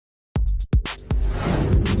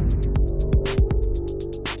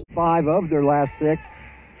5 of their last 6.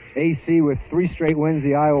 AC with 3 straight wins.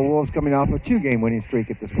 The Iowa Wolves coming off a 2-game winning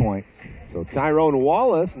streak at this point. So Tyrone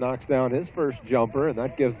Wallace knocks down his first jumper, and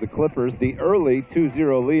that gives the Clippers the early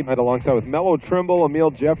 2-0 lead. Right alongside with Mello Trimble,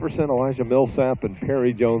 Emil Jefferson, Elijah Millsap, and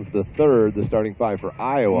Perry Jones III, the starting 5 for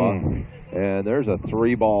Iowa. And there's a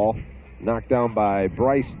 3-ball knocked down by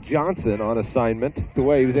Bryce Johnson on assignment. The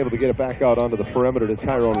way he was able to get it back out onto the perimeter to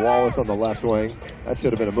Tyrone Wallace on the left wing. That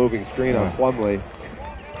should have been a moving screen on Plumlee.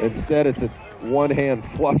 Instead, it's a one-hand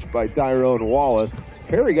flush by Tyrone Wallace.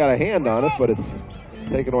 Perry got a hand on it, but it's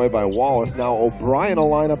taken away by Wallace. Now O'Brien will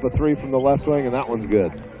line up a 3 from the left wing, and that one's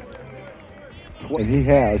good. And he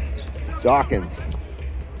has. Dawkins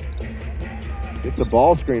gets a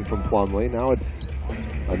ball screen from Plumlee. Now it's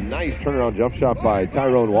a nice turnaround jump shot by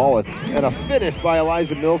Tyrone Wallace, and a finish by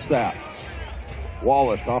Elijah Millsap.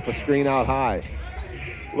 Wallace off a screen out high.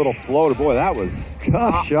 Little floater. Boy, that was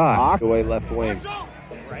tough shot. Away left wing.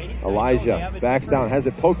 Elijah backs down, has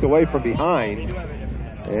it poked away from behind,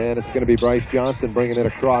 and it's going to be Bryce Johnson bringing it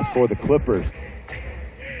across for the Clippers.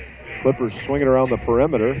 Clippers swinging around the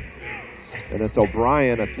perimeter, and it's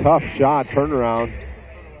O'Brien, a tough shot, turnaround,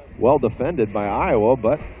 well defended by Iowa,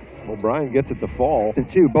 but O'Brien gets it to fall.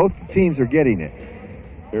 Both teams are getting it.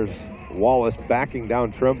 There's Wallace backing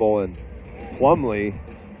down Trimble, and Plumlee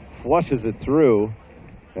flushes it through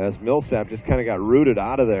as Millsap just kind of got rooted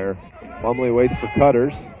out of there. Plumlee waits for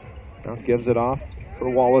Cutters. Now gives it off for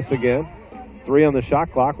Wallace again. 3 on the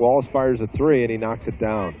shot clock. Wallace fires a 3, and he knocks it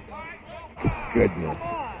down. Goodness.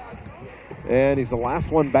 And he's the last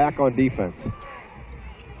one back on defense.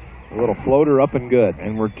 A little floater up and good.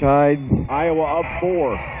 And we're tied. Iowa up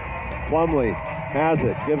 4. Plumlee has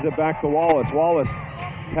it, gives it back to Wallace. Wallace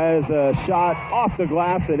has a shot off the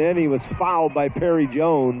glass and in. He was fouled by Perry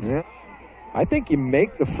Jones. Yeah. I think you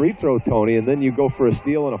make the free throw, Tony, and then you go for a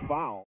steal and a foul.